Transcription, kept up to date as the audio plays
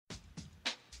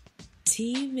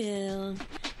T-Mill,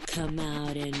 come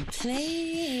out and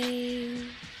play.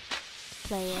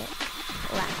 Play it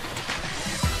loud.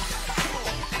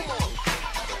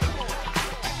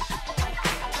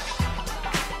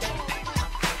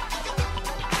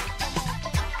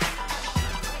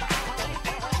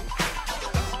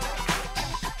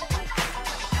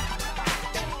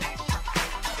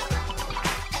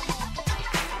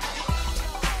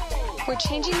 We're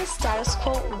changing the status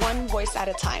quo one voice at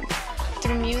a time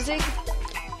through music,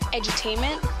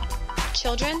 edutainment,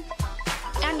 children,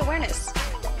 and awareness.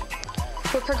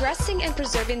 We're progressing and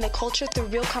preserving the culture through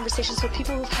real conversations with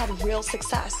people who've had real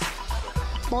success.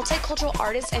 Multicultural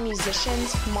artists and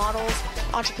musicians, models,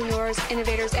 entrepreneurs,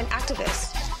 innovators, and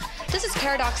activists. This is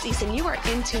Paradox East, and you are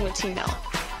in tune with T-Mill.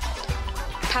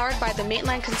 Powered by the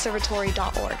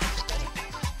MaitlandConservatory.org.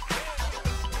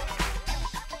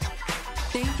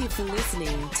 Thank you for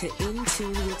listening to In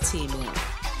Tune with T-Mill.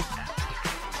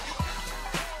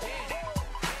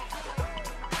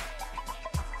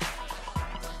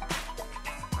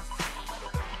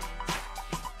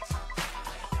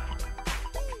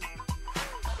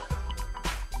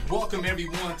 Welcome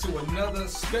everyone to another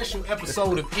special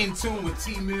episode of In Tune with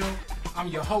T-Mill. I'm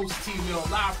your host T-Mill,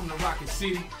 live from the Rocket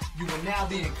City. You will now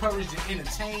be encouraged and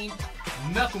entertained.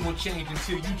 Nothing will change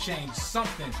until you change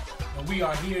something. And we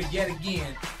are here yet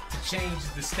again to change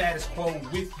the status quo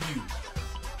with you.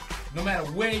 No matter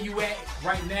where you at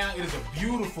right now, it is a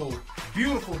beautiful,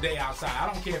 beautiful day outside.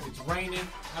 I don't care if it's raining.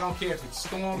 I don't care if it's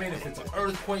storming, if it's an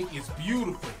earthquake. It's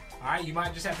beautiful. All right, you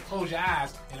might just have to close your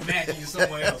eyes and imagine you're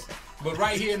somewhere else. But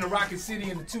right here in the Rocket City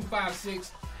in the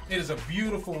 256, it is a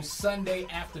beautiful Sunday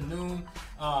afternoon,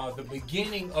 the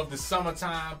beginning of the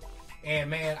summertime.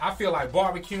 And man, I feel like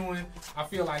barbecuing. I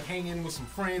feel like hanging with some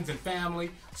friends and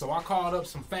family. So I called up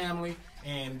some family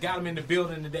and got them in the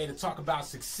building today to talk about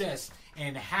success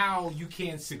and how you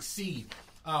can succeed.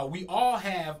 We all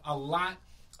have a lot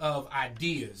of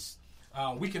ideas.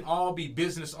 We can all be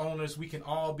business owners. We can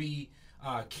all be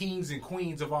kings and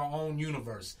queens of our own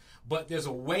universe. But there's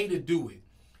a way to do it.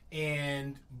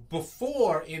 And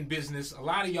before in business, a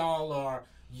lot of y'all are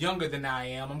younger than I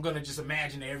am. I'm going to just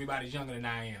imagine that everybody's younger than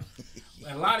I am.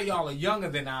 And a lot of y'all are younger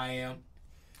than I am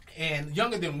and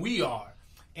younger than we are.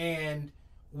 And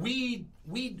we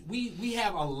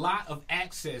have a lot of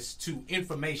access to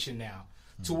information now.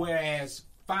 To whereas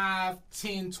 5,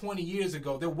 10, 20 years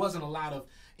ago, there wasn't a lot of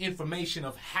information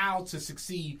of how to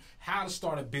succeed, how to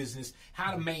start a business,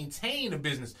 how to maintain a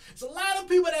business. There's a lot of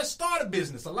people that start a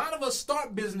business. A lot of us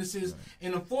start businesses,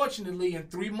 and unfortunately, in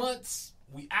 3 months,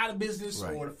 we out of business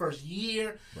or the first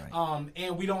year,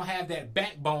 and we don't have that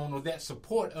backbone or that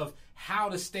support of how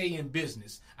to stay in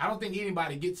business. I don't think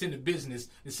anybody gets into business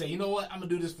and say, you know what, I'm going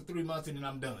to do this for 3 months and then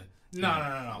I'm done. No.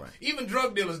 Right. Even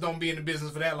drug dealers don't be in the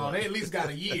business for that long. They at least got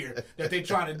a year that they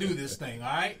try to do this thing,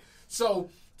 all right? So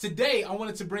today, I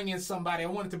wanted to bring in somebody. I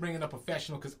wanted to bring in a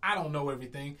professional because I don't know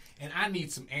everything, and I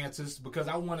need some answers because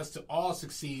I want us to all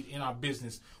succeed in our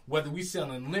business, whether we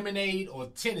selling lemonade or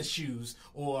tennis shoes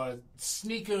or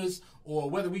sneakers or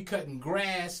whether we cutting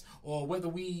grass or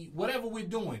whatever we're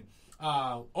doing.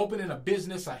 Opening a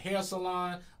business, a hair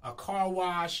salon, a car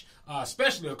wash,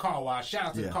 especially a car wash. Shout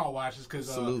out to the car washes because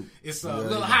it's a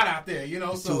little hot out there, you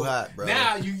know. It's so too hot, bro.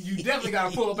 Now you definitely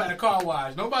got to pull up at a car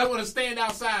wash. Nobody want to stand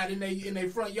outside in their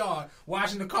front yard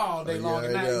washing the car all day long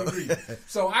at 90 degrees.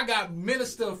 So I got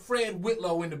Minister Fred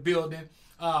Whitlow in the building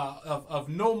of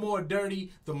No More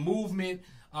Dirty, the movement,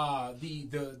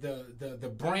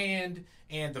 the brand,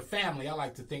 and the family, I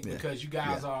like to think, because you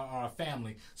guys are a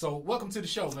family. So welcome to the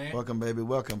show, man. Welcome, baby.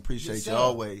 Welcome. Appreciate you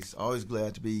always. Always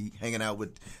glad to be hanging out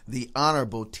with the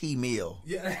honorable T-Mill.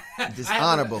 Yeah. This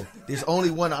honorable. There's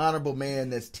only one honorable man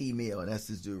that's T-Mill, and that's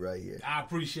this dude right here. I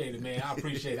appreciate it, man. I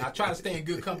appreciate it. I try to stay in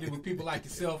good company with people like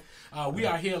yourself. We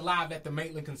are here live at the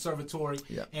Maitland Conservatory,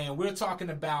 and we're talking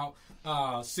about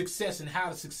success and how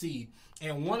to succeed.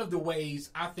 And one of the ways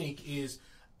I think is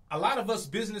a lot of us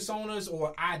business owners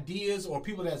or ideas or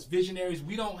people that's visionaries,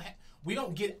 we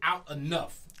don't get out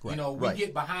enough. Right. You know, we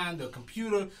get behind the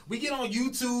computer. We get on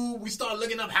YouTube. We start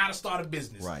looking up how to start a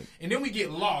business. Right. And then we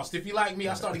get lost. If you're like me,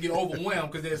 I start to get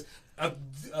overwhelmed because there's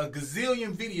a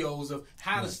gazillion videos of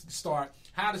how to start,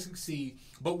 how to succeed.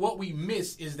 But what we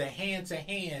miss is the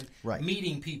hand-to-hand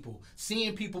meeting people,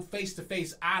 seeing people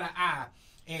face-to-face, eye-to-eye,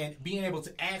 and being able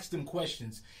to ask them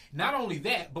questions. Not only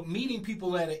that, but meeting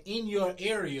people that are in your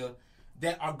area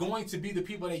that are going to be the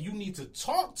people that you need to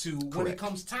talk to when it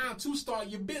comes time to start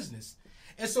your business.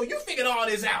 And so you figured all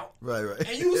this out. Right.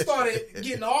 And you started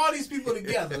getting all these people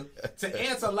together to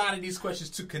answer a lot of these questions,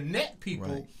 to connect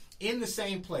people in the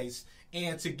same place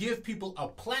and to give people a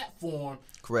platform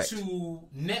Correct. to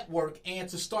network and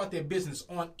to start their business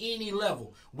on any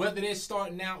level, whether they're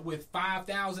starting out with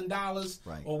 $5,000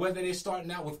 Right. or whether they're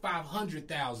starting out with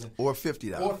 $500,000 or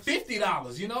 $50. or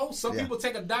 $50. You know, some Yeah. people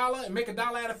take $1 and make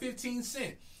 $1 out of 15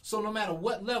 cents. So no matter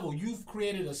what level, you've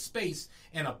created a space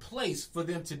and a place for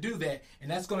them to do that,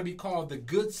 and that's going to be called the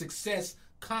Good Success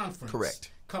Conference.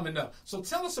 Correct. Coming up. So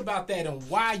tell us about that and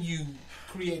why you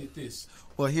created this.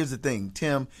 Well, here's the thing,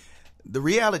 Tim. The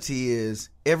reality is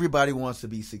everybody wants to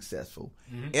be successful.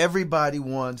 Mm-hmm. Everybody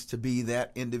wants to be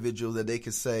that individual that they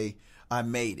could say, I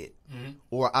made it, mm-hmm.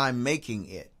 or I'm making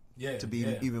it, to be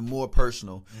even more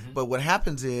personal. Mm-hmm. But what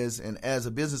happens is, and as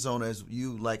a business owner, as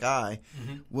you like I,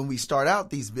 mm-hmm. when we start out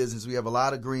these businesses, we have a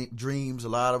lot of dreams, a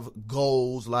lot of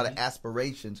goals, a lot mm-hmm. of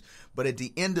aspirations. But at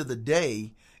the end of the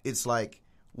day, it's like,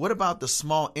 what about the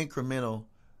small incremental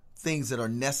things that are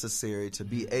necessary to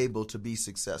be mm-hmm. able to be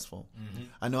successful? Mm-hmm.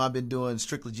 I know I've been doing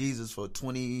Strictly Jesus for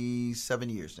 27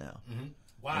 years now. Mm-hmm.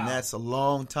 Wow. And that's a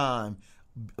long time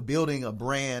building a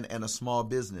brand and a small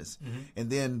business.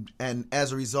 Mm-hmm. And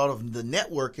as a result of the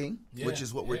networking, which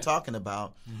is what we're talking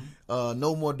about, mm-hmm.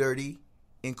 No More Dirty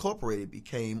Incorporated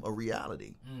became a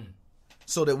reality.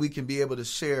 So that we can be able to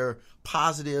share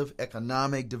positive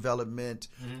economic development,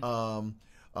 mm-hmm.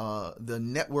 The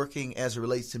networking as it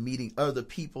relates to meeting other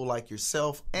people like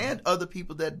yourself and other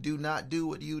people that do not do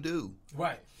what you do.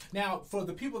 Right. Now, for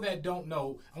the people that don't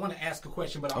know, I want to ask a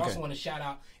question, but I also want to shout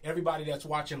out everybody that's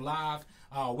watching live.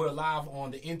 We're live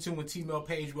on the In Tune with T-Mail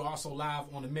page. We're also live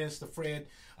on the Minister Fred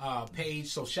page.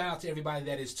 So shout out to everybody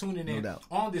that is tuning in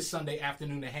on this Sunday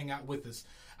afternoon to hang out with us.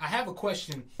 I have a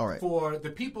question for the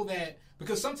people that,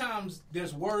 because sometimes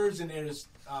there's words and there's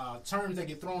terms that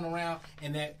get thrown around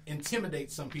and that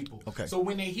intimidate some people. Okay. So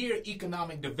when they hear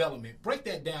economic development, break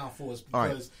that down for us,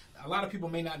 because a lot of people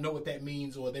may not know what that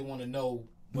means, or they want to know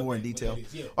more in detail.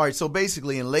 All right, so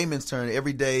basically in layman's term,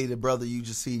 every day the brother you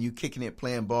just see you kicking it,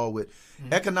 playing ball with,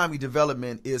 mm-hmm. economic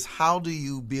development is how do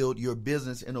you build your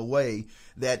business in a way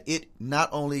that it not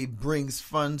only brings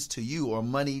funds to you or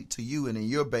money to you and in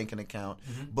your banking account,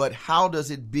 mm-hmm. but how does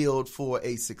it build for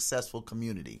a successful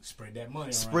community? Spread that money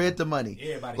around. Spread the money.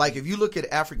 Everybody like if you look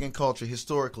at African culture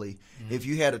historically, mm-hmm. if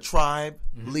you had a tribe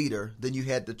mm-hmm. leader, then you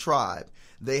had the tribe.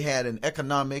 They had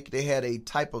they had a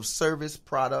type of service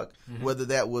product, mm-hmm. whether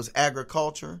that was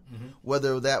agriculture, mm-hmm.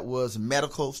 whether that was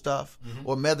medical stuff, mm-hmm.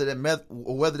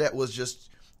 or whether that was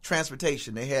just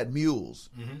transportation. They had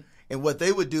mules. Mm-hmm. And what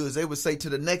they would do is they would say to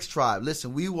the next tribe,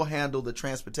 listen, we will handle the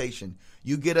transportation.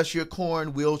 You get us your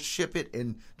corn, we'll ship it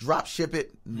and drop ship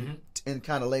it mm-hmm. in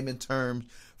kind of layman terms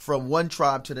from one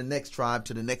tribe to the next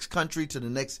country, to the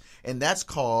next. And that's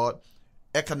called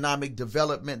economic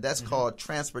development. That's mm-hmm. called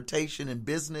transportation and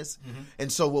business. Mm-hmm.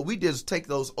 And so what we did is take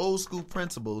those old school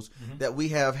principles mm-hmm. that we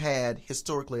have had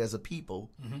historically as a people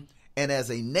mm-hmm. and as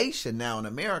a nation now in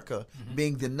America, mm-hmm.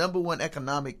 being the number one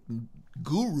economic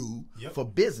guru for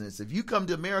business. If you come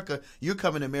to America, you're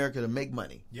coming to America to make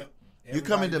money. Yep. You're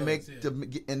coming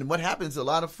to and what happens, a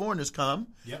lot of foreigners come,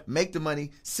 make the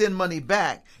money, send money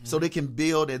back mm-hmm. so they can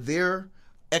build their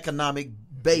economic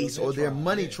base or their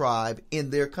money tribe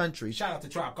in their country. Shout out to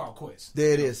Tribe Called Quest.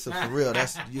 There it is. So for real,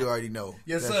 that's, you already know.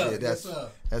 Yes, that's sir.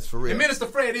 That's for real. And Minister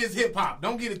Fred is hip hop.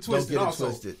 Don't get it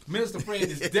twisted. Minister Fred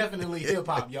is definitely hip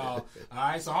hop, y'all. All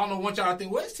right. So I don't want y'all to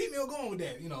think, where's T-Mill going with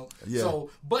that? You know. Yeah.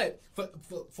 So, but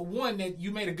for one, that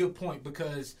you made a good point,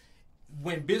 because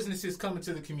when businesses come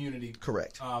into the community,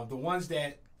 correct. The ones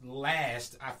that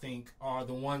last, I think, are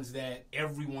the ones that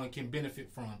everyone can benefit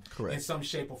from in some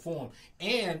shape or form.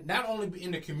 And not only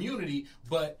in the community,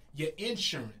 but your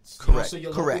insurance. Correct. You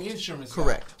know, so your local insurance.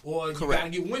 Correct. Or you got to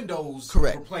get windows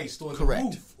replaced, or the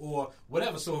roof, or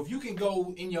whatever. So if you can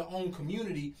go in your own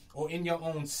community or in your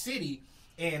own city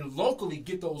and locally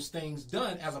get those things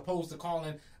done, as opposed to calling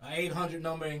an 800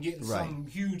 number and getting some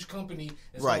huge company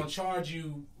that's going to charge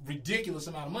you ridiculous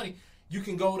amount of money. You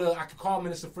can I can call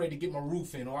Minister Fred to get my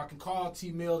roof in, or I can call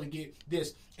T-Mill to get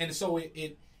this. And so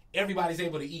everybody's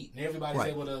able to eat, and everybody's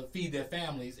able to feed their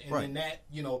families. And then that,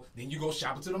 then you go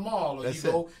shopping to the mall, or you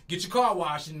go get your car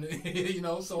washed, and,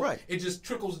 so it just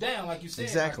trickles down, like you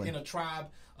said, like in a tribe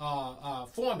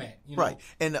format. Right.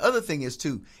 And the other thing is,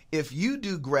 too, if you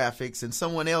do graphics and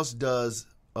someone else does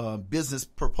business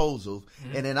proposals,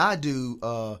 mm-hmm. and then I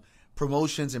do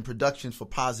promotions and productions for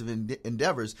positive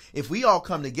endeavors, if we all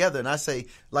come together and I say,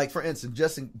 like, for instance,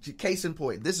 just in case in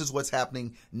point, this is what's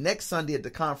happening next Sunday at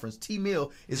the conference.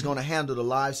 T-Mill is mm-hmm. going to handle the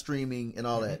live streaming and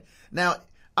all mm-hmm. that. Now,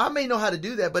 I may know how to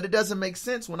do that, but it doesn't make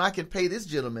sense when I can pay this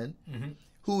gentleman mm-hmm.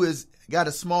 who is got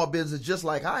a small business just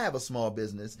like I have a small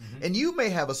business, and you may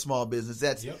have a small business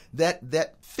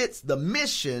that fits the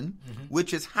mission,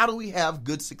 which is how do we have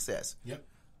good success? Yep.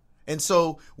 And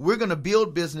so we're going to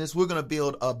build business. We're going to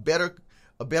build a better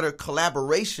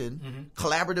collaboration,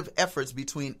 collaborative efforts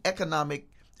between economic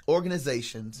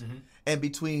organizations and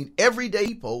between everyday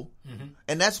people.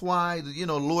 And that's why, the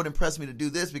Lord impressed me to do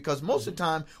this, because most of the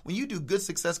time when you do Good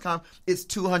Success Con, it's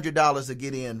 $200 to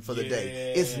get in for the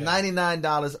day. It's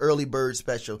 $99 early bird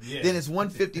special. Then it's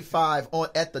 $155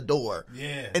 at the door.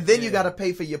 And then you got to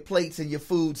pay for your plates and your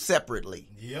food separately.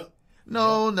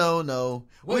 No.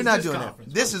 We're not doing that.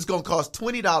 This is going to cost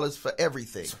 $20 for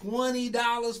everything.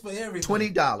 $20 for everything.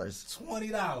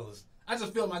 $20. I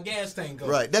just feel my gas tank go.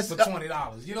 Right. That's for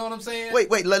 $20. You know what I'm saying?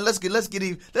 Wait. Let's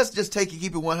just take it,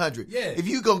 keep it 100. Yeah. If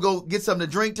you gonna go get something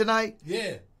to drink tonight,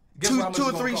 two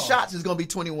or three shots is gonna be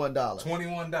 $21.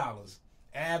 $21.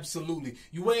 Absolutely.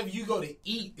 Wherever you go to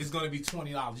eat is going to be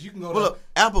 $20. You can go to look,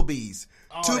 Applebee's,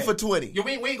 2 for $20.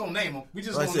 We ain't going to name them. We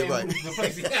just going to name the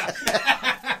place.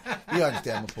 You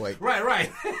understand my point. Right.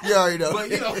 You already know. But,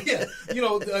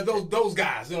 those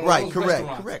guys. Right, those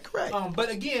correct. But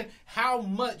again, how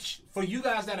much, for you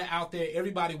guys that are out there,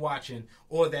 everybody watching,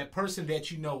 or that person that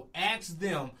you know, ask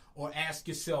them or ask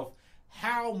yourself,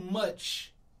 how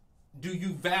much do you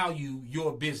value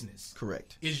your business?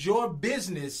 Correct. Is your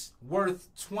business worth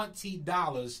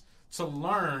 $20 to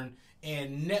learn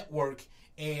and network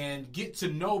and get to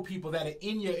know people that are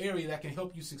in your area that can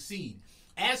help you succeed?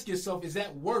 Ask yourself, is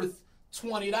that worth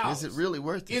 $20? Is it really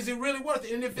worth it? Is it really worth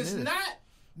it? And if it's not,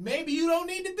 maybe you don't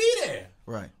need to be there.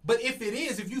 Right. But if it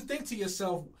is, if you think to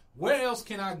yourself, where else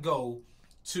can I go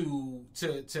to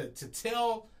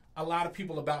tell a lot of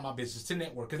people about my business, to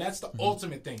network, because that's the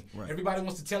ultimate thing. Right. Everybody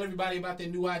wants to tell everybody about their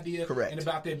new idea and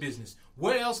about their business.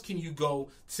 Where else can you go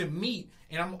to meet?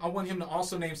 And I want him to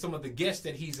also name some of the guests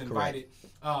that he's invited.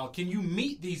 Can you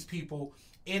meet these people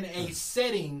in a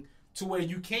setting to where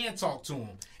you can talk to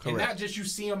them? And not just you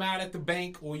see them out at the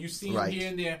bank or you see them here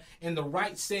and there, in the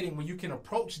right setting where you can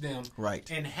approach them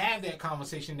and have that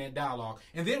conversation, that dialogue.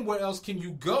 And then where else can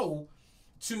you go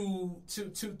to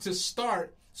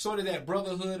start sort of that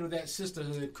brotherhood or that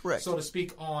sisterhood, so to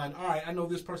speak, on, all right, I know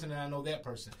this person and I know that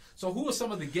person. So who are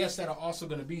some of the guests that are also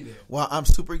going to be there? Well, I'm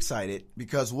super excited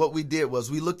because what we did was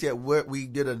we looked at we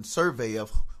did a survey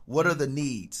of what are the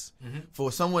needs for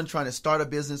someone trying to start a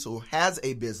business or has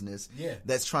a business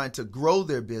that's trying to grow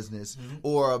their business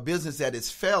or a business that is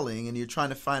failing, and you're trying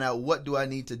to find out, what do I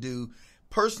need to do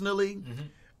personally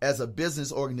as a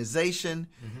business organization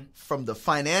from the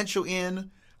financial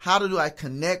end? How do I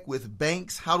connect with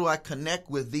banks? How do I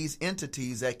connect with these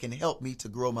entities that can help me to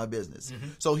grow my business?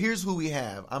 So here's who we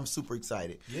have. I'm super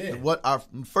excited.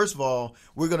 First of all,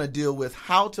 we're going to deal with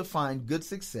how to find good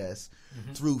success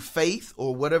through faith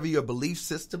or whatever your belief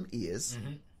system is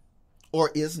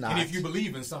or is not. And if you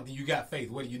believe in something, you got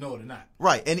faith, whether you know it or not.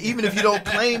 Right. And even if you don't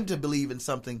claim to believe in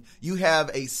something, you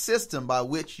have a system by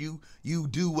which you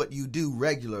do what you do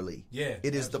regularly.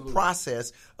 It is the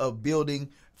process of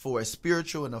building for a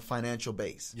spiritual and a financial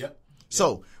base.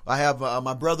 So I have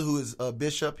my brother who is a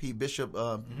bishop. Bishop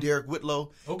Fred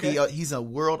Whitlow. He's a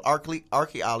world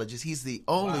archaeologist. He's the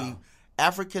only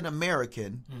African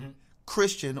American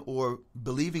Christian or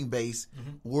believing based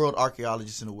world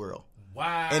architologist in the world.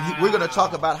 And we're going to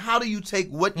talk about how do you take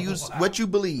what you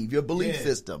believe, your belief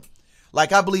system.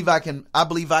 Like, I believe I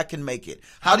can make it.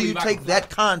 How do you take that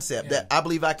concept that I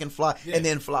believe I can fly and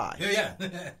then fly?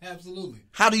 Absolutely.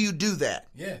 How do you do that?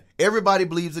 Everybody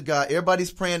believes in God.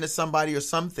 Everybody's praying to somebody or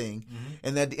something.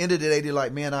 And at the end of the day, they're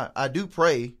like, man, I do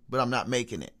pray, but I'm not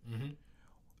making it.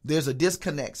 There's a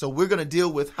disconnect. So we're going to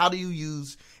deal with how do you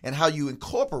use and how you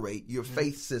incorporate your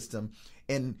faith system,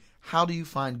 and how do you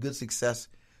find good success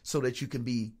so that you can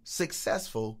be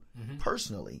successful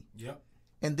personally.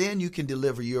 And then you can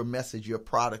deliver your message, your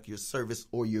product, your service,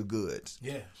 or your goods.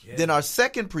 Then our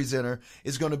second presenter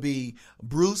is going to be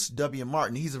Bruce W.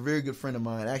 Martin. He's a very good friend of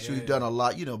mine. Actually, we've done a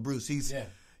lot. You know, Bruce, he's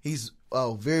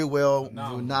very well,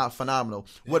 phenomenal.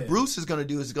 What Bruce is going to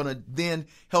do is going to then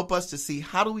help us to see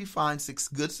how do we find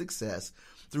good success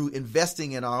through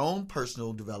investing in our own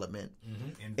personal development.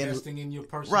 Investing in your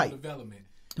personal development.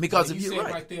 Because if you're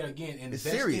right there again,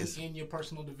 investing in your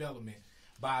personal development.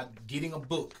 By getting a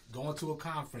book, going to a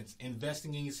conference,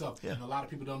 investing in yourself. And a lot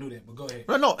of people don't do that, but go ahead.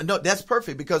 No, that's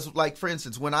perfect because, like, for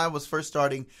instance, when I was first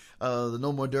starting the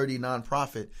No More Dirty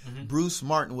nonprofit, Bruce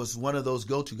Martin was one of those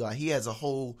go-to guys. He has a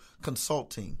whole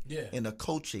consulting and a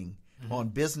coaching on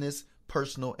business,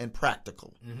 personal, and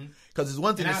practical. Because it's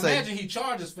one thing and to I say. imagine he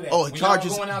charges for that. Oh, he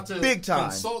charges going out to big time.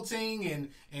 Consulting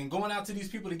and going out to these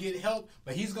people to get help.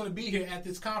 But he's going to be here at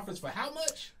this conference for how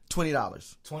much?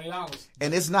 $20. $20.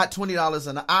 And it's not $20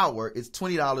 an hour. It's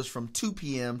 $20 from 2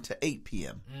 p.m. to 8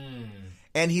 p.m.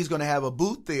 And he's going to have a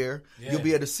booth there. Yeah. You'll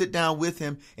be able to sit down with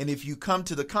him. And if you come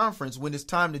to the conference, when it's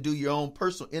time to do your own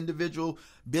personal, individual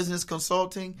business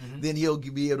consulting, then he'll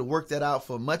be able to work that out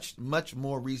for a much, much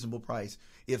more reasonable price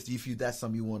if that's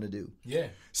something you want to do. Yeah.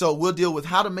 So we'll deal with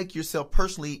how to make yourself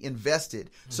personally invested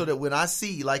so that when I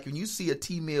see, like when you see a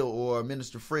T-Mill or a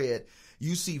Minister Fred,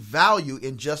 you see value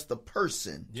in just the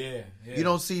person. Yeah. You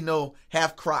don't see no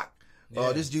half crock.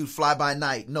 This dude fly by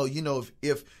night. No,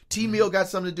 if T-Mill got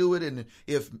something to do with it, and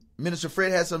if Minister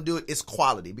Fred has something to do with it, it's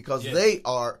quality because they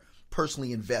are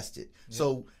personally invested. Yeah.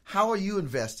 So how are you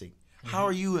investing? How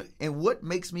are you, and what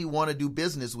makes me want to do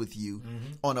business with you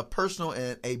on a personal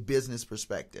and a business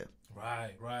perspective?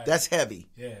 Right. That's heavy.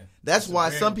 Yeah. That's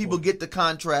why some people get the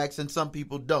contracts and some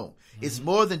people don't. It's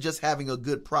more than just having a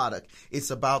good product. It's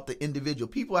about the individual.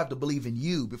 People have to believe in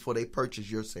you before they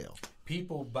purchase your sale.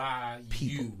 People buy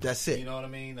you. That's it. You know what I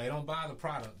mean? They don't buy the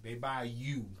product. They buy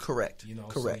you. Correct.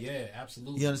 Correct. So yeah,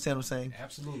 absolutely. You understand what I'm saying?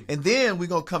 Absolutely. And then we're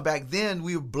going to come back. Then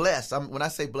we were blessed. When I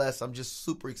say blessed, I'm just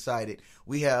super excited.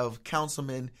 We have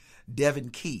Councilman Devin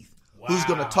Keith, who's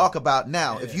going to talk about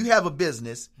now, if you have a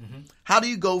business, how do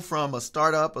you go from a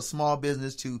startup, a small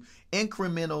business, to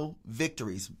incremental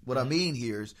victories? What I mean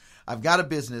here is I've got a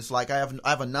business, like I have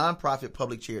a nonprofit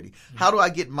public charity. How do I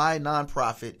get my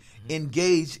nonprofit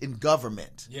engaged in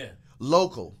government,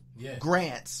 local,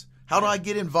 grants? How do I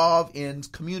get involved in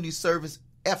community service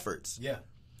efforts?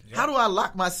 How do I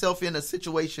lock myself in a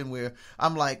situation where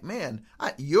I'm like, man,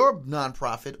 your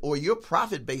nonprofit or your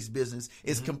profit-based business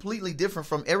is completely different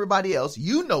from everybody else.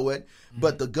 You know it,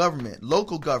 but the government,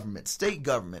 local government, state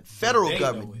government, federal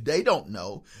government, they don't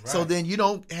know. Right. So then you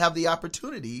don't have the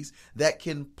opportunities that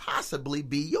can possibly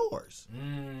be yours.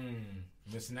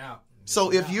 Missing out.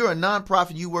 So if you're a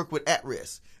nonprofit, you work with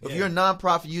at-risk. If you're a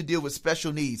nonprofit, you deal with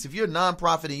special needs. If you're a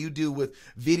nonprofit and you deal with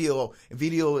video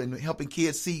and helping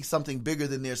kids see something bigger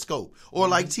than their scope. Or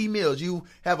like T-Mills, you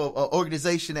have an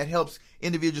organization that helps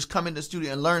individuals come in the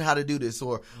studio and learn how to do this.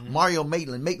 Or Mario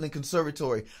Maitland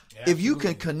Conservatory. Absolutely. If you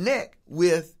can connect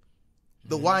with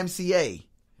the YMCA,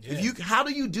 how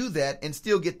do you do that and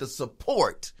still get the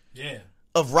support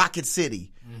of Rocket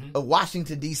City, of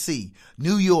Washington, D.C.,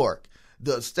 New York,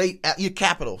 the state, your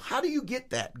capital? How do you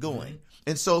get that going?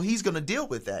 And so he's going to deal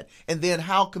with that. And then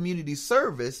how community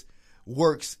service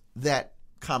works that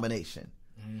combination.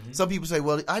 Some people say,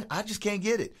 well, I just can't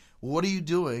get it. What are you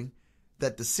doing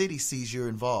that the city sees your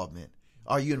involvement?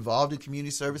 Are you involved in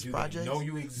community service projects? Do they know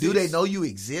you exist? Do they know you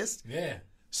exist? Yeah.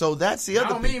 So that's the other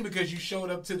thing. I don't mean because you showed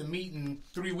up to the meeting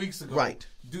 3 weeks ago. Right.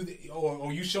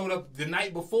 Or you showed up the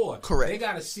night before. Correct. They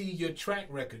got to see your track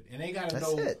record, and they got to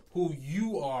know who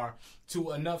you are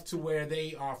enough to where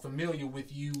they are familiar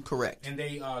with you. Correct. And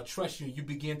they trust you. You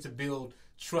begin to build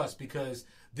trust, because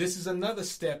this is another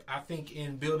step, I think,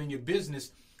 in building your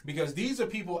business, because these are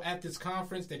people at this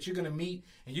conference that you're going to meet,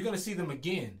 and you're going to see them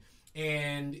again.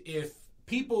 And if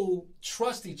people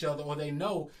trust each other, or they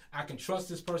know, I can trust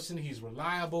this person, he's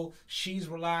reliable, she's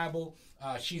reliable,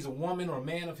 she's a woman or a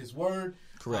man of his word.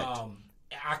 Correct.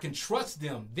 I can trust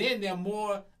them. Then they're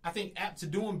more, I think, apt to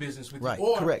doing business with right. you.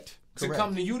 Or Correct. to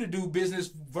come to you to do business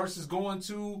versus going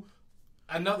to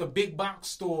another big box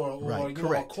store or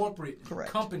a corporate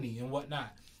company and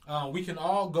whatnot. We can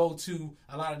all go to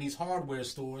a lot of these hardware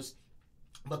stores,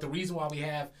 but the reason why we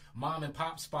have mom and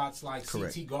pop spots like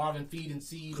CT Garvin Feed and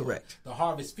Seed, or the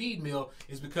Harvest Feed Mill,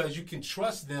 is because you can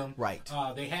trust them. Right.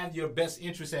 They have your best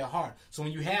interests at heart. So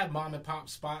when you have mom and pop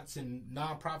spots and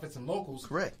nonprofits and locals,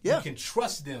 you can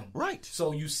trust them. Right.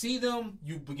 So you see them,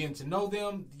 you begin to know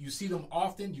them, you see them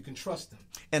often, you can trust them.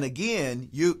 And again,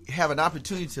 you have an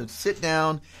opportunity to sit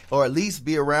down or at least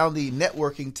be around the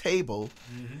networking table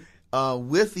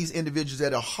with these individuals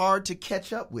that are hard to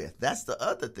catch up with. That's the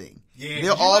other thing. Yeah,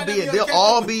 they'll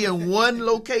all be in one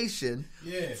location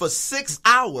for 6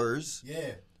 hours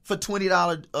for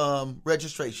 $20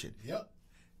 registration. Yep.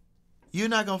 You're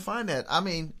not gonna find that. I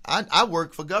mean, I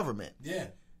work for government. Yeah.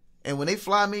 And when they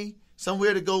fly me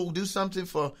somewhere to go do something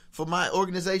for my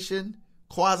organization,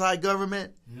 quasi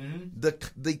government,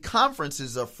 the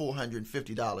conferences are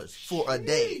 $450 for a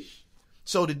day.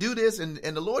 So to do this, and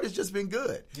the Lord has just been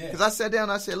good. Because I sat down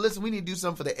and I said, listen, we need to do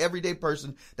something for the everyday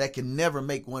person that can never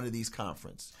make one of these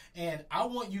conferences. And I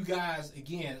want you guys,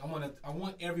 again, I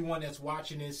want everyone that's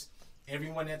watching this,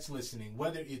 everyone that's listening,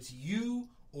 whether it's you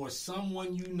or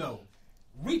someone you know,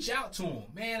 reach out to them.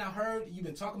 Man, I heard you've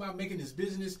been talking about making this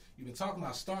business. You've been talking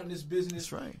about starting this business.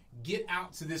 That's right. Get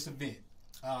out to this event.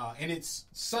 And it's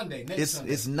Sunday,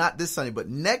 Sunday. It's not this Sunday, but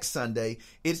next Sunday.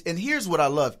 And here's what I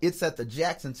love. It's at the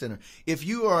Jackson Center. If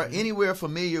you are anywhere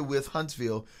familiar with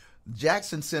Huntsville,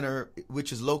 Jackson Center,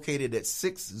 which is located at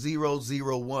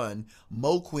 6001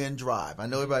 Moquin Drive. I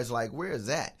know everybody's like, where is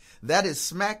that? That is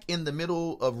smack in the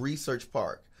middle of Research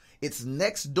Park. It's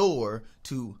next door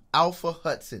to Alpha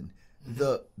Hudson,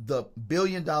 the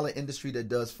billion-dollar industry that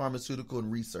does pharmaceutical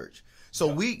and research.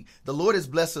 So the Lord has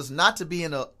blessed us not to be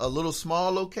in a little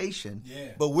small location,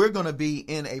 but we're going to be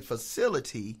in a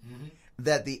facility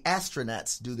that the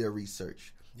astronauts do their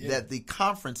research, that the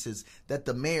conferences, that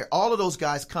the mayor, all of those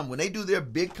guys come. When they do their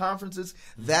big conferences,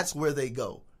 that's where they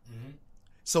go.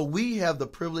 So we have the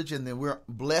privilege, and then we're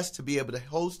blessed to be able to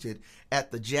host it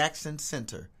at the Jackson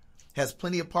Center. Has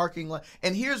plenty of parking lot.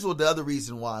 And here's what the other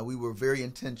reason why we were very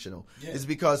intentional is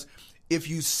because if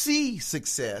you see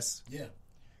success,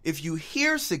 if you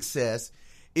hear success,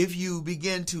 if you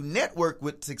begin to network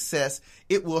with success,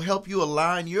 it will help you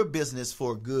align your business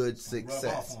for good success.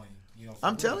 Rub off on you,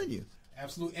 I'm telling you.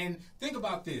 Absolutely. And think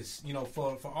about this,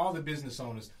 for all the business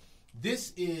owners,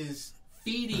 this is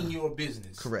feeding your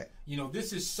business. Correct.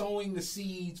 This is sowing the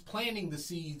seeds, planting the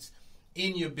seeds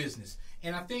in your business.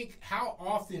 And I think, how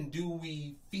often do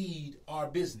we feed our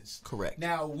business? Correct.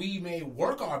 Now, we may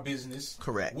work our business.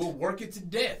 Correct. We'll work it to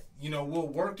death. We'll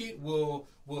work it. We'll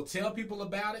tell people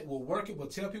about it. We'll work it. We'll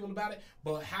tell people about it.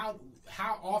 But how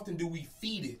often do we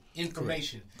feed it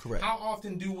information? Correct. How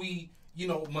often do we,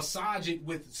 massage it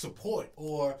with support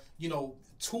or,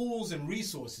 tools and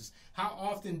resources? How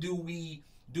often do we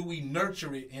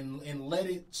nurture it and let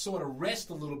it sort of rest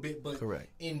a little bit, but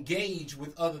engage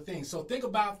with other things? So think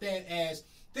about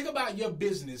your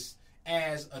business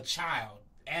as a child,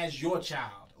 as your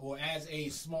child, or as a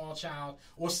small child,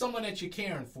 or someone that you're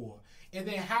caring for. And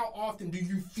then how often do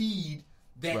you feed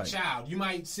that child? You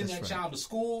might send that child to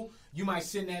school. You might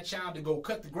send that child to go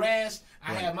cut the grass.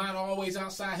 I have mine always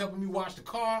outside helping me wash the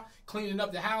car, cleaning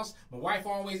up the house. My wife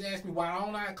always asks me, why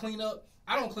don't I clean up?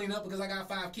 I don't clean up because I got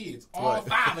 5 kids. All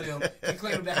 5 of them can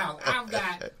clean up the house. I've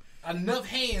got enough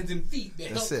hands and feet that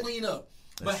help clean up.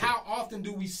 But how often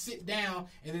do we sit down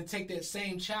and then take that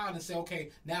same child and say,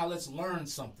 okay, now let's learn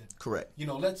something? Correct.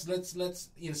 Let's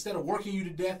instead of working you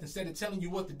to death, instead of telling you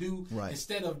what to do,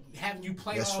 instead of having you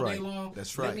play all day long,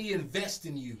 let me invest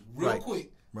in you real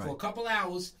quick for a couple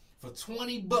hours for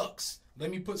 $20. Let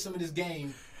me put some of this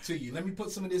game to you. Let me put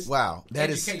some of this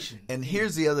education. And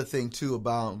here's the other thing too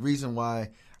about reason why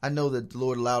I know that the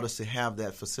Lord allowed us to have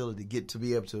that facility, to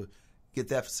be able to get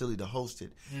that facility to host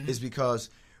it, is because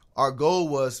our goal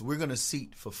was we're going to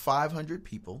seat for 500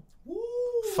 people. Woo!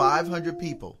 500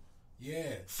 people.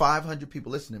 Yeah. 500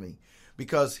 people. Listen to me.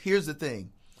 Because here's the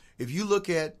thing. If you look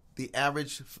at the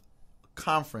average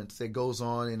conference that goes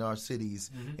on in our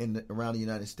cities around the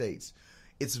United States,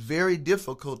 it's very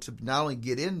difficult to not only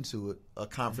get into a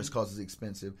conference because it's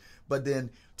expensive, but then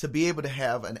to be able to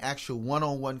have an actual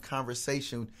one-on-one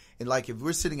conversation. And like if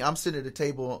I'm sitting at a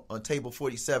table on table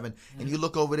 47, and you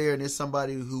look over there and there's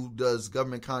somebody who does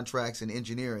government contracts and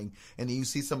engineering, and then you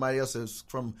see somebody else that's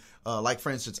from, like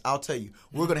for instance, I'll tell you,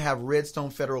 we're going to have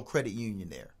Redstone Federal Credit Union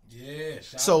there. Yeah.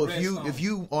 So if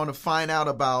you want to find out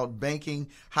about banking,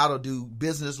 how to do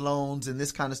business loans and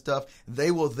this kind of stuff, they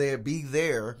will be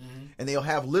there, and they'll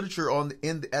have literature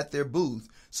at their booth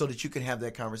so that you can have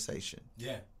that conversation.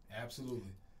 Yeah, absolutely.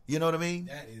 You know what I mean?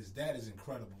 That is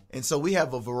incredible. And so we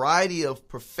have a variety of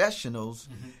professionals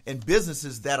and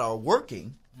businesses that are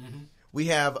working. We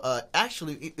have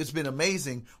actually, it's been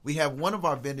amazing. We have one of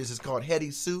our vendors is called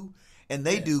Hetty Sue, and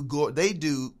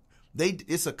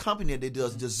it's a company that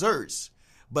does desserts,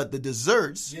 but the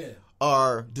desserts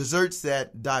are desserts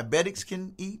that diabetics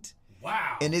can eat.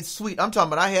 Wow. And it's sweet. I'm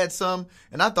talking about I had some,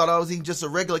 and I thought I was eating just a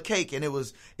regular cake, and it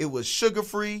was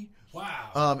sugar-free.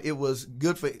 Wow. It was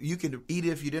good for, you can eat it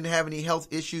if you didn't have any health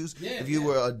issues. If you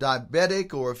were a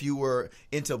diabetic or if you were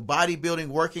into bodybuilding,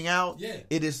 working out,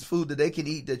 it is food that they can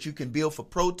eat that you can build for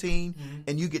protein,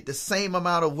 and you get the same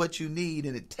amount of what you need,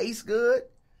 and it tastes good.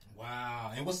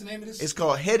 Wow. And what's the name of this? It's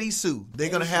called Hetty Sue. They're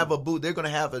going to have a booth. They're going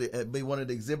to have be one of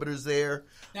the exhibitors there.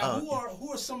 Now, who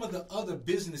are some of the other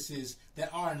businesses that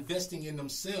are investing in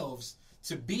themselves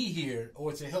to be here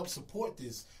or to help support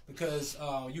this? Because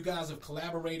you guys have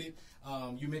collaborated.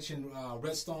 You mentioned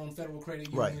Redstone Federal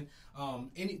Credit Union.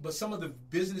 But some of the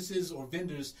businesses or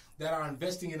vendors that are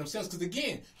investing in themselves. Because,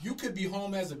 again, you could be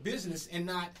home as a business and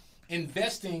not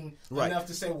investing enough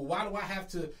to say, well, why do I have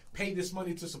to pay this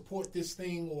money to support this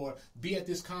thing or be at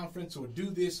this conference or do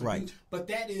this. Or right. But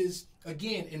that is,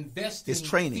 again, investing, it's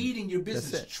training. Feeding your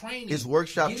business, training. It's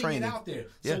workshop getting training. It out there.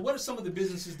 Yeah. So what are some of the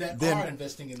businesses that are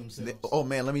investing in themselves? Oh,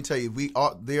 man, let me tell you,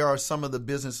 there are some of the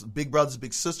business, Big Brothers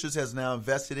Big Sisters has now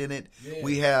invested in it. Yeah.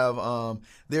 We have,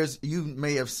 you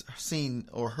may have seen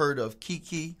or heard of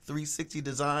Kiki 360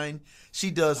 Design. She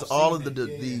does all of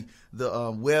the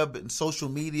web and social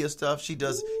media stuff. She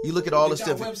does. Ooh, you look at all the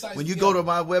stuff. When you go to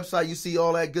my website, you see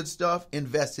all that good stuff.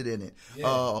 Invested in it.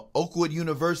 Yeah. Oakwood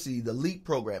University, the LEAP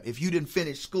program. If you didn't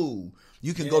finish school,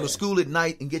 you can go to school at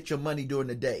night and get your money during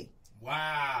the day.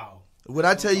 Wow. When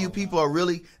I tell you, people are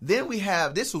really. Then we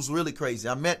have. This was really crazy.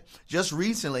 I met just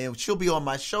recently, and she'll be on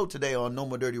my show today on No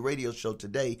More Dirty Radio show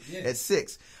today at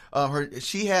 6.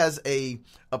 She has a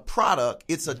product.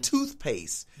 It's a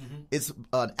toothpaste. Mm-hmm. It's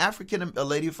a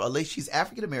lady. She's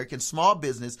African American, small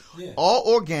business,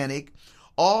 all organic,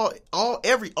 all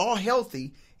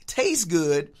healthy. Tastes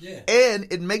good, and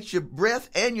it makes your breath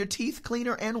and your teeth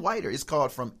cleaner and whiter. It's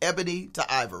called From Ebony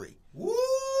to Ivory. Woo!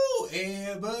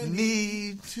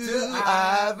 Ebony to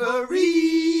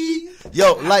ivory.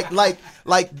 Yo, like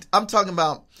I'm talking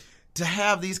about. To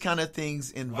have these kind of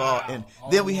things involved, and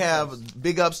then we have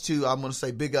big ups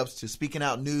to Speaking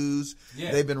Out News.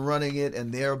 Yeah. They've been running it,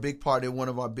 and they're a big part. They're one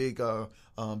of our big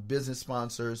business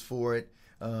sponsors for it.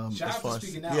 Shout out to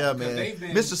Speaking Out. Yeah, man.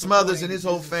 Mr. Smothers and his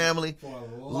whole family. For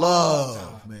a long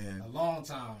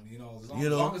time. As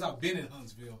long as I've been in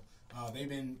Huntsville, they've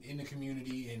been in the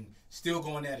community and still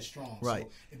going at it strong. Right.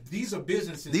 So these are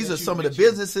businesses. These are some of the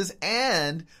businesses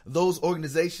and those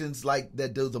organizations like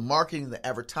that do the marketing, the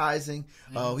advertising.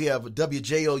 Mm-hmm. We have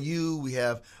WJOU. We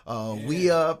have We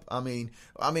Up. I mean,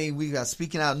 we got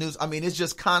Speaking Out News. I mean, it's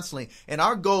just constantly. And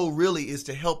our goal really is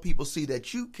to help people see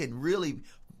that you can really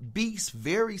be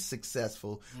very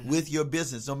successful with your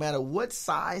business, no matter what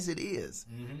size it is.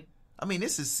 Mm-hmm. I mean,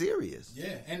 this is serious.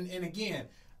 Yeah, and again,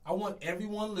 I want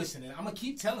everyone listening. I'm going to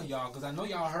keep telling y'all because I know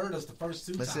y'all heard us the first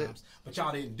 2 times, but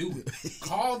y'all didn't do it.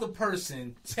 Call the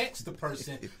person, text the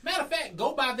person. Matter of fact,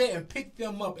 go by there and pick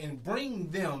them up and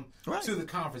bring them to the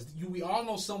conference. We all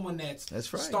know someone that's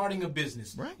starting a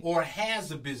business or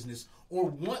has a business or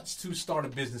wants to start a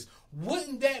business.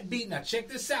 Wouldn't that be, now check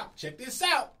this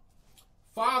out.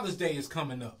 Father's Day is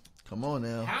coming up. Come on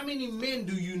now. How many men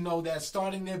do you know that's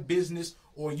starting their business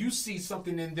or you see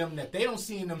something in them that they don't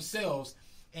see in themselves?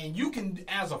 And you can,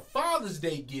 as a Father's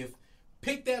Day gift,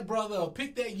 pick that brother or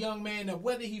pick that young man up,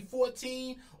 whether he's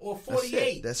 14 or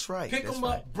 48. That's right. Pick him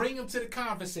up, bring him to the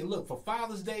conference, say, look, for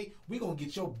Father's Day, we're going to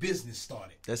get your business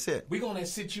started. That's it. We're going to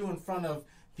sit you in front of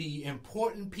the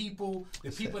important people,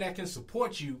 people that can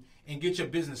support you and get your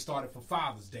business started for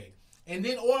Father's Day. And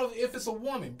then, or if it's a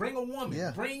woman, bring a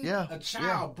woman, bring a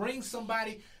child, bring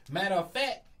somebody. Matter of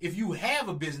fact, if you have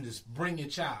a business, bring your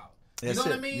child. You know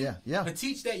what I mean? Yeah. But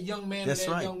teach that young man or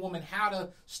that young woman how to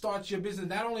start your business.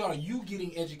 Not only are you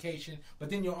getting education,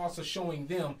 but then you're also showing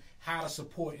them how to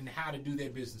support and how to do their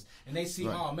business. And they see,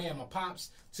 oh man, my pops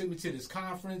took me to this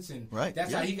conference, and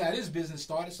that's how he got his business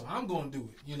started. So I'm going to do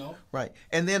it. Right.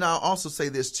 And then I'll also say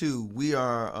this too. We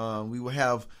will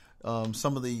have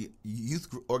some of the youth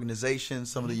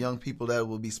organizations, some of the young people that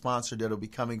will be sponsored that will be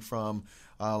coming from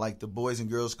like the Boys and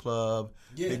Girls Club,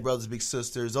 Big Brothers, Big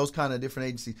Sisters, those kind of different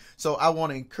agencies. So I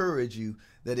want to encourage you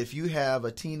that if you have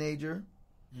a teenager,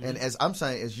 and as I'm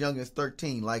saying, as young as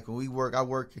 13, like when I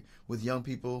work with young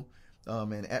people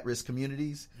in at-risk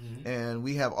communities, and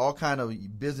we have all kind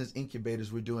of business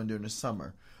incubators we're doing during the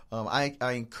summer. I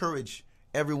encourage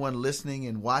everyone listening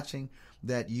and watching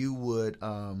that you would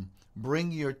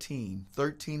bring your team,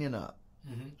 13 and up.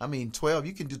 I mean, 12,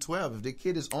 you can do 12. If the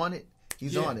kid is on it,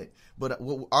 he's on it. But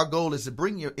our goal is to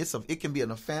bring it can be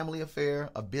a family affair,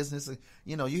 a business.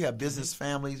 You have business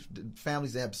families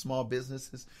that have small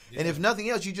businesses. And if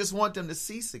nothing else, you just want them to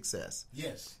see success.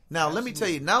 Yes. Now, let me tell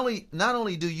you, not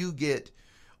only do you get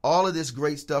all of this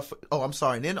great stuff. Oh, I'm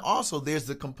sorry. And then also there's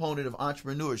the component of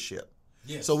entrepreneurship.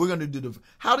 Yes. So we're going to do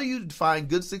how do you define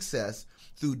good success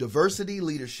through diversity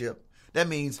leadership? That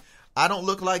means I don't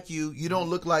look like you. You don't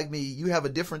look like me. You have a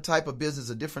different type of business,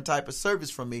 a different type of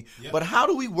service from me. Yep. But how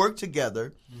do we work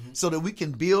together so that we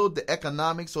can build the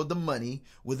economics or the money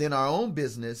within our own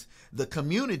business, the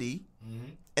community,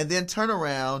 and then turn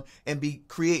around and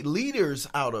create leaders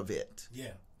out of it?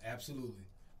 Yeah, absolutely.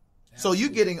 So you're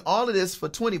getting all of this for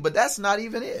 $20, but that's not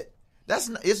even it.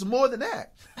 It's more than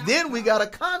that. Then we got a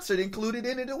concert included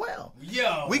in it as well.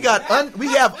 Yo, we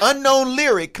have Unknown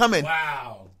Lyric coming.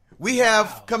 Wow. We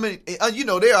have coming,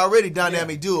 they're already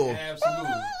dynamic duo.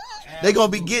 Absolutely. They're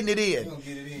going to be getting it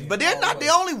in. But they're not the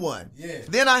only one. Yeah.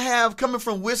 Then I have coming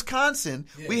from Wisconsin.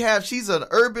 Yeah. She's an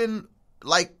urban,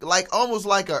 almost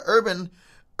like a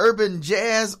urban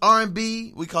jazz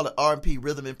R&B. We call it R&B,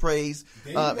 rhythm and praise.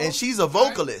 And she's a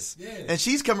vocalist. Right. Yeah. And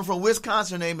she's coming from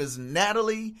Wisconsin. Her name is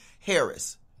Natalie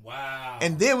Harris. Wow.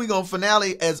 And then we're going to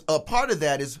finale as a part of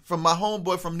that is from my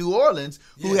homeboy from New Orleans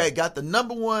who had got the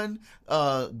number one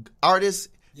artist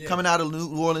coming out of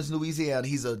New Orleans, Louisiana.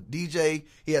 He's a DJ.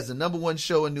 He has the number one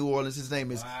show in New Orleans. His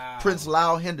name is Prince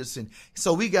Lyle Henderson.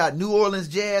 So we got New Orleans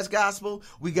jazz gospel.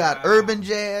 We got urban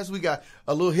jazz. We got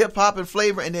a little hip hop and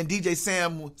flavor, and then DJ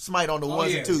Sam Smite on the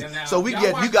ones and twos. So you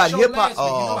got hip hop.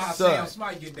 Oh,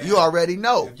 son, you already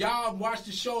know. If y'all watched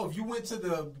the show, if you went to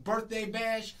the birthday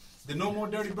bash, the No More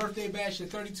Dirty birthday bash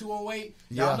at 3208,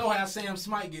 y'all know how Sam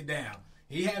Smite get down.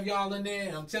 He have y'all in there,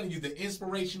 and I'm telling you, the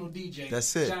inspirational DJ.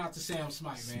 That's it. Shout out to Sam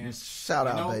Smite, man. Shout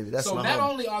out, baby. That's so my not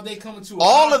home. only are they coming to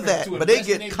all of that, but they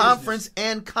get conference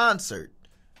and concert.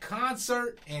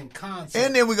 Concert and concert.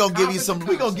 And then we're gonna give you some.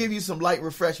 We're gonna give you some light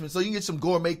refreshments, so you can get some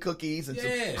gourmet cookies and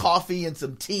some coffee and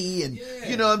some tea and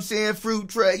you know what I'm saying, fruit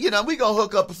tray. You know, we gonna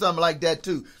hook up with something like that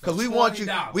too, because we want you.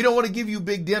 We don't want to give you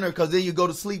big dinner because then you go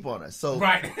to sleep on us. So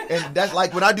and that's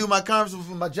like when I do my conference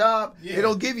for my job. They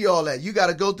don't give you all that. You got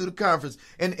to go through the conference.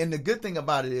 And the good thing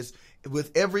about it is,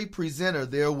 with every presenter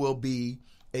there will be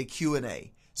a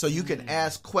Q&A, so you can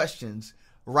ask questions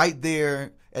right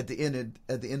there at the end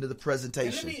of the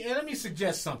presentation. And let me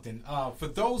suggest something. For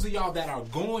those of y'all that are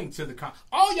going to the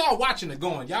all y'all watching are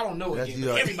going. Y'all don't know it yet,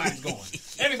 but everybody's going.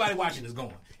 Everybody watching is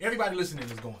going. Everybody listening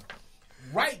is going.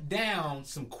 Write down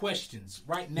some questions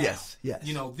right now. Yes.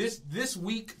 You know, this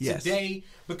week, today,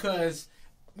 because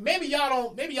maybe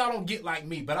y'all don't get like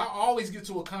me, but I always get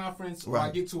to a conference or I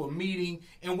get to a meeting,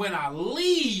 and when I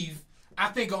leave, I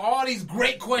think of all these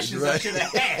great questions I should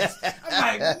have asked.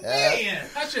 I'm like, man,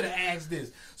 I should have asked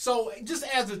this. So just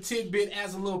as a tidbit,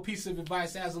 as a little piece of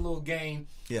advice, as a little game,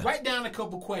 write down a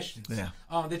couple questions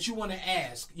that you want to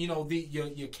ask. You know,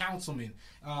 your councilman,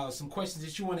 some questions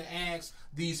that you want to ask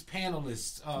these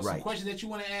panelists, some questions that you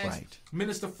want to ask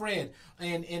Minister Fred,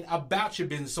 and about your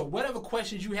business. So whatever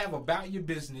questions you have about your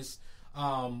business,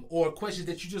 or questions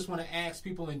that you just want to ask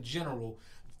people in general.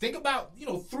 Think about,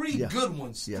 three good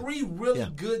ones, three really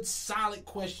good, solid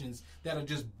questions that are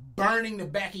just burning the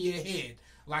back of your head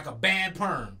like a bad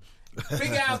perm.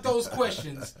 Figure out those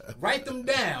questions, write them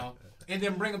down, and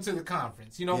then bring them to the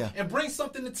conference, and bring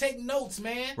something to take notes,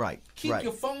 man. Keep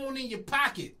your phone in your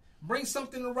pocket. Bring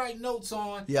something to write notes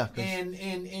on and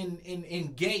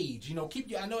engage.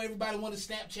 I know everybody want to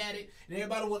Snapchat it and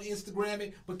everybody want to Instagram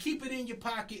it, but keep it in your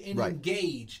pocket and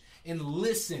engage and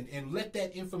listen and let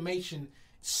that information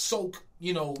soak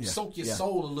your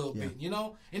soul a little bit,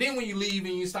 and then when you leave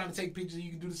and you start to take pictures, you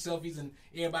can do the selfies and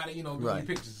everybody, do your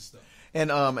pictures and stuff.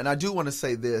 And I do want to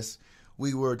say this: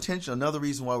 we were intentional. Another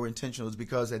reason why we're intentional is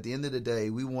because at the end of the day,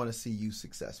 we want to see you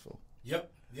successful.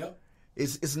 Yep.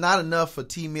 It's not enough for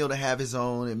T Mill to have his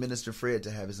own and Minister Fred to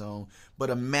have his own,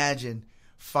 but imagine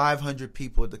 500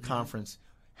 people at the conference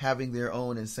having their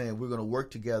own and saying we're going to work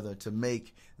together to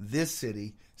make this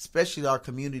city, especially our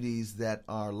communities that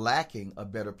are lacking, a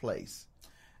better place.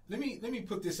 Let me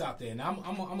put this out there, and I'm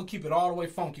gonna keep it all the way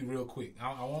funky real quick.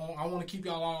 I want to keep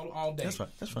y'all all day. That's right.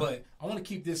 But I want to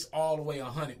keep this all the way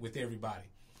 100 with everybody.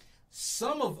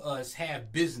 Some of us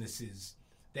have businesses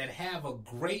that have a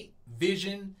great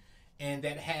vision and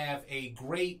that have a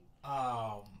great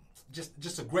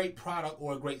just a great product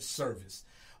or a great service.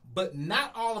 But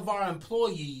not all of our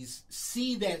employees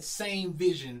see that same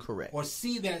vision or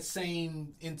see that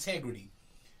same integrity.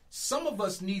 Some of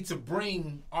us need to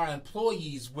bring our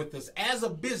employees with us as a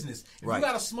business. If you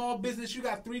got a small business, you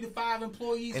got 3 to 5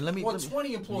 employees or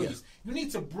 20 employees. You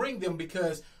need to bring them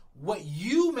because what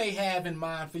you may have in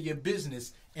mind for your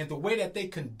business and the way that they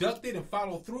conduct it and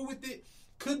follow through with it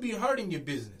could be hurting your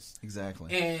business.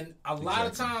 Exactly. And a lot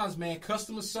of times, man,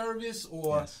 customer service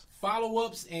or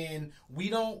follow-ups, and we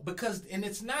don't, and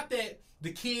it's not that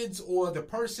the kids or the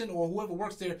person or whoever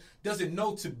works there doesn't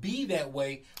know to be that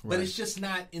way, but it's just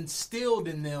not instilled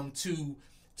in them to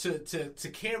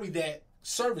carry that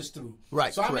service through.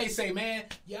 So I may say, man,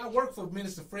 I work for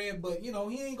Minister Fred, but he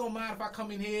ain't gonna mind if I come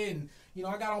in here and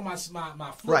I got on my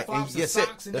flip-flops and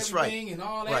socks and everything and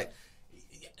all that.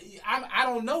 I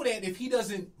don't know that if he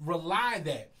doesn't rely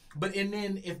that. But and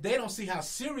then if they don't see how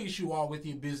serious you are with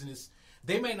your business,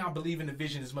 they may not believe in the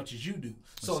vision as much as you do.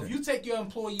 So if you take your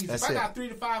employees, if I got 3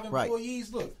 to 5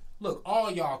 employees, look,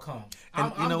 all y'all come.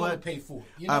 I'm going to pay for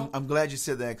it. I'm glad you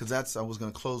said that because I was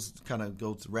going to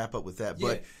go to wrap up with that.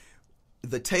 But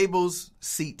the tables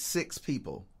seat 6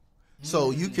 people.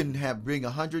 So you can bring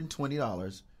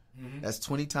 $120 That's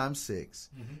 20 times 6.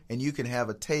 And you can have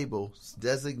a table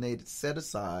designated, set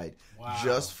aside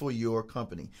just for your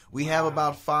company. We have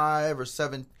about 5 or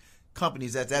 7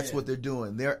 companies that's what they're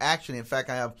doing. They're actually, in fact,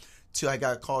 I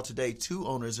got a call today, 2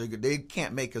 owners, they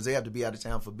can't make because they have to be out of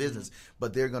town for business,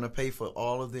 but they're going to pay for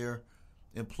all of their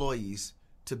employees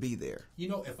to be there. You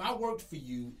know, if I worked for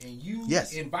you and you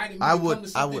invited me I to would, come to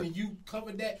something and you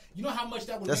covered that, you know how much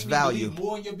that would That's make value. me believe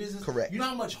more in your business? Correct. You know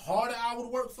how much harder I would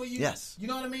work for you? Yes. You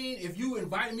know what I mean? If you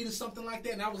invited me to something like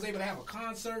that and I was able to have a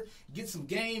concert, get some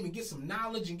game and get some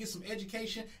knowledge and get some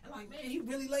education, and like, man, he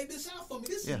really laid this out for me.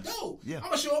 This is dope. Yeah. I'm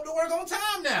going to show up to work on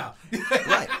time now.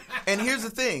 Right. And here's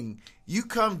the thing. You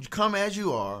come as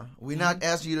you are. We're not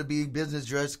asking you to be business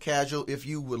dress casual. If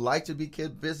you would like to be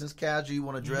business casual, you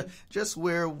want to dress, just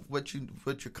wear what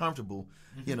you're comfortable.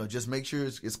 You know, just make sure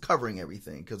it's covering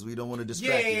everything because we don't want to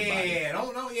distract anybody. Yeah.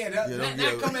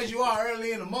 Not come as you are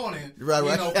early in the morning. Right.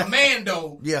 You know,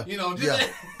 commando. Yeah. You know, just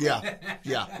yeah.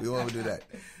 We want to do that.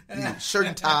 Shirt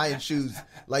and tie and shoes.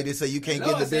 Like they say, you can't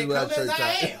get in the business without shirt and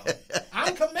tie.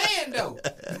 I'm commando.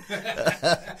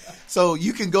 So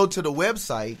you can go to the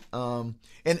website. And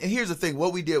here's the thing.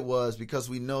 What we did was, because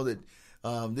we know that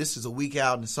this is a week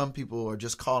out and some people are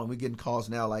just calling. We're getting calls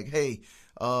now like, hey,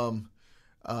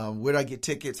 where do I get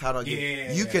tickets? How do I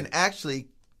get You can actually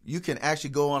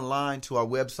go online to our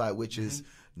website, which is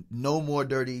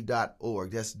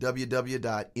nomoredirty.org. That's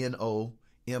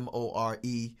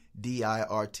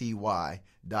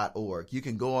www.nomoredirty.org. You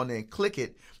can go on there and click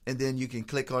it, and then you can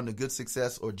click on the Good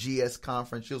Success or GS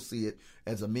Conference. You'll see it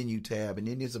as a menu tab, and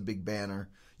then there's a big banner.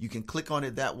 You can click on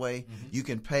it that way. You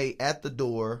can pay at the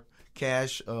door,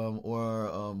 cash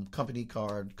or company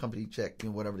card, company check,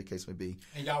 whatever the case may be.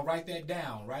 And y'all write that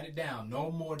down. Write it down.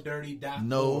 nomoredirty.org.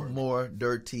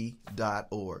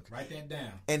 nomoredirty.org. Write that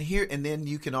down. And then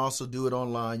you can also do it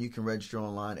online. You can register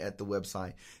online at the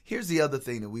website. Here's the other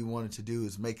thing that we wanted to do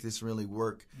is make this really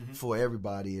work for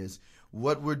everybody is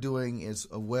what we're doing is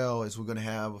we're going to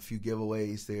have a few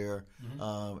giveaways there.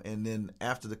 And then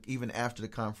even after the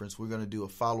conference, we're going to do a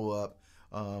follow-up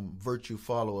virtue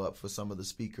follow-up for some of the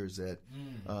speakers that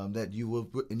you will,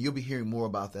 and you'll be hearing more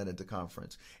about that at the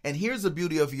conference. And here's the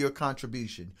beauty of your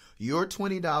contribution. Your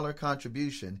 $20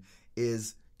 contribution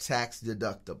is tax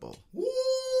deductible.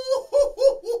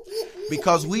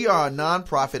 Because we are a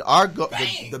nonprofit.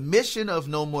 The mission of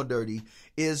No More Dirty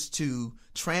is to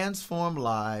transform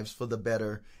lives for the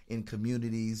better in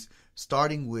communities,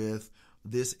 starting with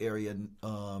this area,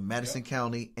 Madison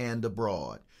County and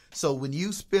abroad. So when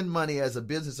you spend money as a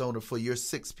business owner for your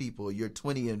 6 people, your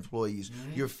 20 employees,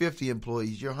 your 50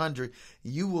 employees, your 100,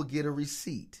 you will get a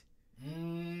receipt.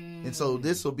 And so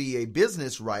this will be a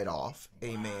business write-off,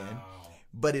 amen,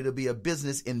 but it'll be a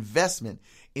business investment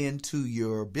into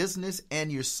your business,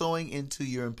 and you're sowing into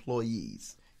your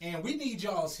employees. And we need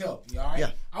y'all's help, all right?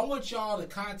 Yeah. I want y'all to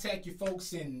contact your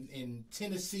folks in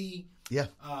Tennessee,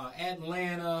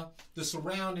 Atlanta, the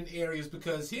surrounding areas,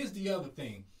 because here's the other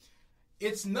thing.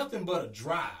 It's nothing but a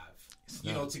drive,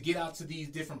 to get out to these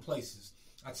different places.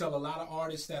 I tell a lot of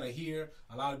artists that are here,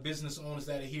 a lot of business owners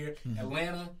that are here,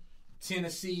 Atlanta,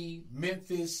 Tennessee,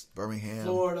 Memphis, Birmingham,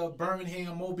 Florida,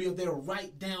 Birmingham, Mobile, they're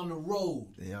right down the road.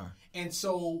 They are. And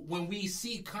so when we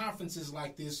see conferences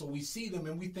like this, or we see them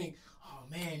and we think, oh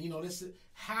man,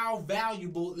 how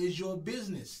valuable is your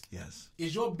business? Yes.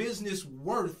 Is your business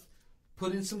worth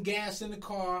putting some gas in the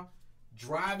car,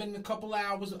 driving a couple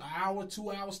hours, an hour,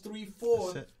 2 hours, 3,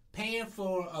 4, paying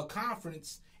for a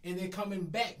conference, and then coming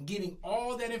back, getting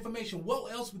all that information?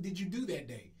 What else did you do that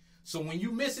day? So when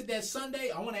you miss it that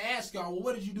Sunday, I want to ask y'all, well,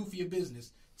 what did you do for your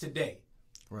business today?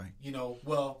 Right.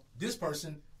 This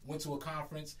person went to a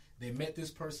conference, they met this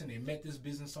person, they met this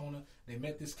business owner, they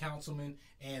met this councilman,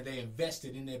 and they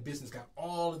invested in their business, got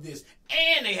all of this,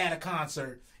 and they had a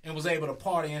concert and was able to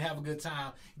party and have a good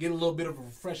time, get a little bit of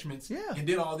refreshments, and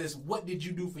did all this. What did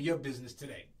you do for your business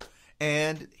today?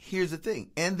 And here's the thing.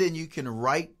 And then you can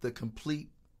write the complete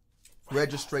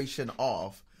registration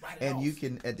off. You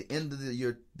can, at the end of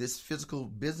this fiscal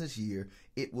business year,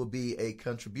 it will be a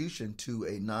contribution to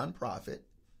a nonprofit,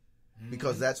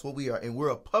 because that's what we are, and we're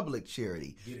a public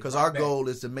charity. Because our goal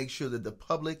is to make sure that the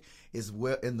public is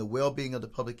and the well-being of the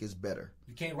public is better.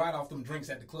 You can't write off them drinks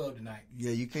at the club tonight.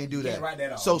 Yeah, you can't do that. You can't write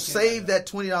that off. So save that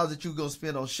 $20 that you're going to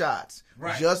spend on shots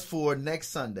just for next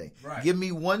Sunday. Right. Give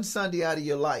me one Sunday out of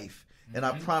your life, and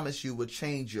I promise you will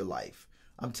change your life.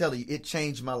 I'm telling you, it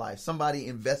changed my life. Somebody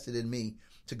invested in me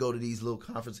to go to these little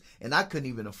conferences, and I couldn't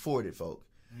even afford it, folks.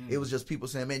 It was just people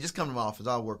saying, man, just come to my office.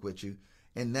 I'll work with you.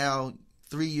 And now,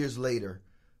 3 years later,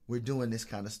 we're doing this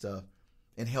kind of stuff.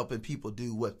 and helping people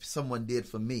do what someone did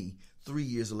for me 3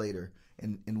 years later.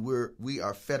 And we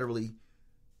are federally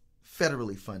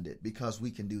funded because we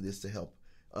can do this to help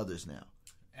others now.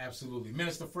 Absolutely.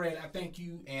 Minister Fred, I thank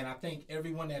you, and I thank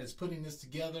everyone that is putting this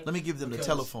together. Let me give them the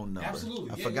telephone number. Absolutely.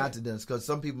 I forgot to do this because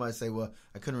some people might say, well,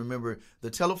 I couldn't remember.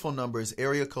 The telephone number is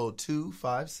area code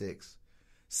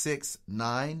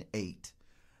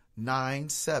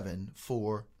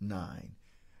 256-698-9749.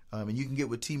 And you can get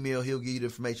with T Mill. He'll give you the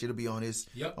information. It'll be on his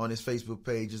Facebook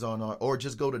page. It's on or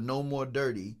just go to No More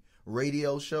Dirty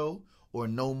Radio Show or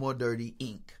No More Dirty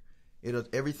Inc.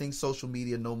 Everything social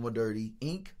media, No More Dirty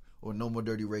Inc. or No More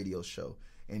Dirty Radio Show.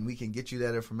 And we can get you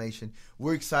that information.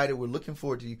 We're excited. We're looking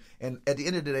forward to you. And at the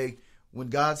end of the day, when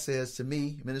God says to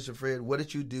me, Minister Fred, what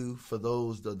did you do for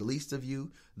those, the least of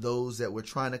you, those that were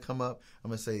trying to come up? I'm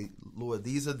going to say, Lord,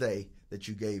 these are they that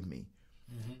you gave me.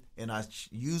 Mm-hmm. And I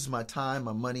use my time,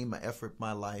 my money, my effort,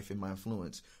 my life, and my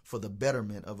influence for the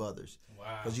betterment of others.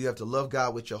 Wow. Because you have to love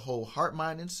God with your whole heart,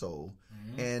 mind, and soul,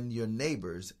 and your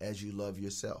neighbors as you love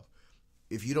yourself.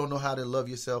 If you don't know how to love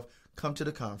yourself, come to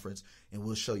the conference, and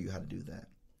we'll show you how to do that.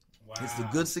 Wow. It's the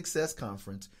Good Success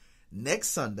Conference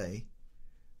next Sunday.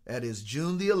 That is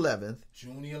June the 11th.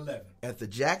 June the 11th. At the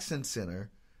Jackson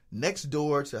Center, next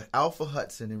door to Alpha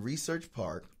Hudson in Research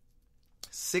Park,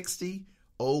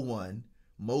 6001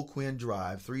 Moquin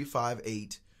Drive,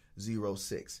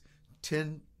 35806.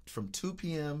 From 2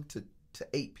 p.m. to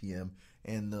 8 p.m.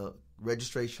 And the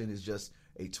registration is just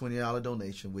a $20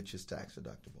 donation, which is tax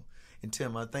deductible. And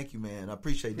Tim, I thank you, man. I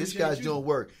appreciate this guy's doing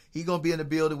work. He's going to be in the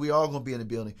building. We all going to be in the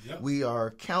building. Yep. We are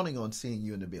counting on seeing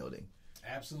you in the building.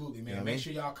 Absolutely, man. Make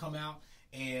sure y'all come out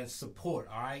and support,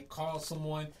 all right? Call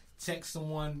someone, text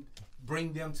someone,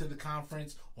 bring them to the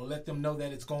conference, or let them know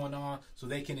that it's going on so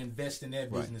they can invest in their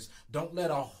business. Don't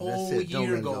let a whole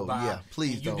year go by. Yeah,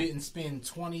 please and you didn't spend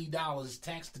 $20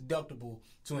 tax deductible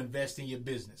to invest in your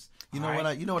business. You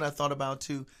know what I thought about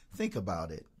too? Think about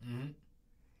it. Mm-hmm.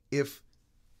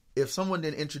 If someone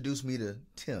didn't introduce me to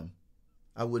Tim,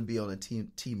 I wouldn't be on a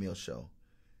T-Mill show.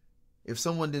 If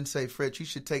someone didn't say, Fred, you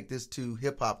should take this to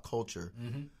hip-hop culture,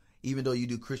 even though you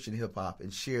do Christian hip-hop,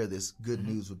 and share this good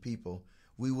news with people,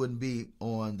 we wouldn't be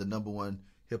on the number one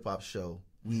hip-hop show,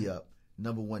 We Up,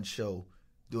 number one show,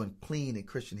 doing clean and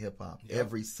Christian hip-hop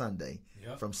every Sunday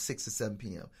from 6 to 7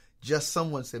 p.m. Just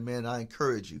someone said, man, I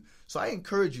encourage you. So I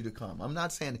encourage you to come. I'm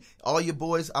not saying all your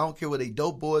boys, I don't care whether they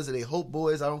dope boys or they hope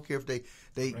boys. I don't care if they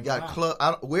got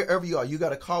club, wherever you are, you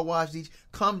got a car wash.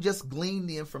 Come just glean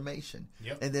the information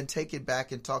and then take it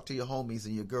back and talk to your homies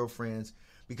and your girlfriends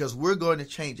because we're going to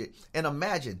change it. And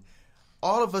imagine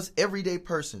all of us everyday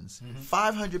persons,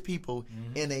 500 people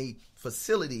in a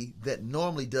facility that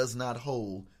normally does not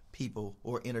hold people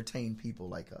or entertain people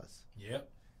like us. Yep.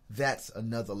 That's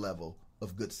another level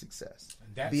of good success.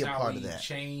 That's be a part of that.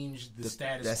 Change the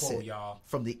status quo, y'all.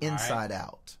 From the inside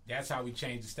out. That's how we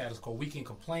change the status quo. We can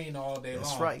complain all day long.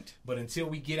 That's right. But until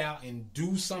we get out and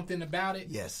do something about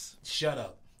it, shut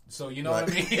up. So you know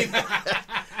what I mean?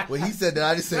 Well, he said that.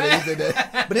 I just said that. He said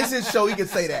that. But it's his show. He can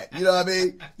say that. You know what I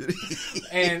mean?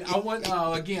 And I want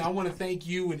to thank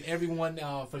you and everyone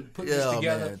for putting this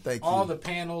together. Man, thank all you. The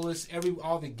panelists,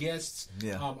 all the guests,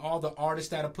 all the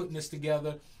artists that are putting this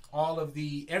together.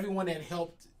 Everyone that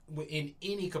helped in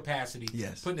any capacity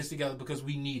putting this together because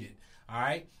we need it. All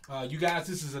right. You guys,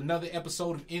 this is another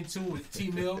episode of In Tune with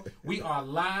T-Mill. We are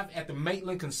live at the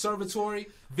Maitland Conservatory.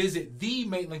 Visit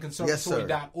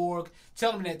themaitlandconservatory.org.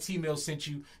 Tell them that T-Mill sent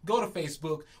you. Go to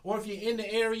Facebook. Or if you're in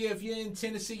the area, if you're in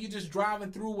Tennessee, you're just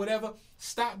driving through, whatever,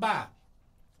 stop by.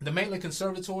 The Maitland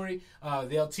Conservatory,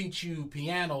 they'll teach you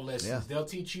piano lessons. Yeah. They'll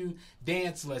teach you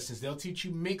dance lessons. They'll teach you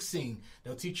mixing.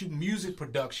 They'll teach you music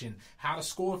production, how to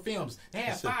score films. They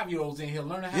have 5-year-olds in here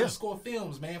learning how to score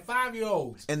films, man.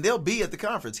 5-year-olds. And they'll be at the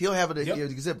conference. He'll have it at the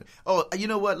exhibit. Oh, you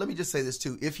know what? Let me just say this,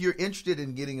 too. If you're interested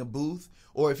in getting a booth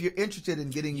or if you're interested in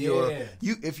getting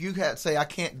if you had say, I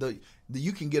can't,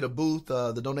 you can get a booth.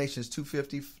 The donation is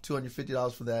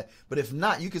 $250 for that. But if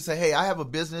not, you can say, hey, I have a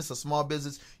business, a small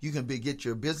business. You can get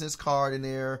your business card in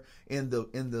there in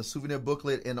the souvenir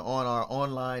booklet and on our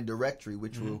online directory,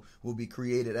 which will be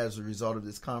created as a result of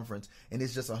this conference. And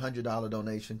it's just a $100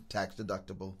 donation, tax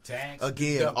deductible.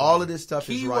 All of this stuff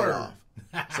is right off.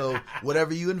 So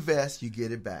whatever you invest, you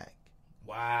get it back.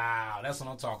 Wow, that's what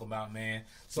I'm talking about, man.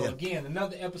 So again,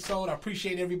 another episode. I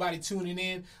appreciate everybody tuning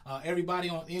in. Everybody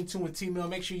on In Tune with T-Mill.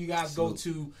 Make sure you guys go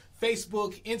to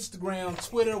Facebook, Instagram,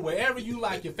 Twitter, wherever you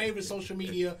like, your favorite social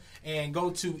media, and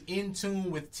go to In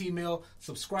Tune with T-Mill.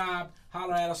 Subscribe,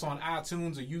 holler at us on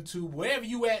iTunes or YouTube, wherever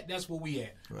you at. That's where we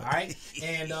at. All right.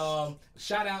 And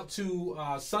shout out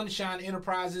to Sunshine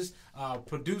Enterprises,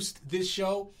 produced this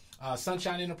show.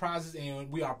 Sunshine Enterprises,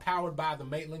 and we are powered by the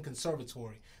Maitland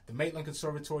Conservatory, the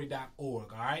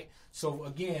maitlandconservatory.org. All right. So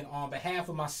again, on behalf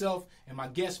of myself and my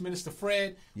guest, Minister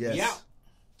Fred, yes. we out.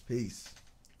 Peace.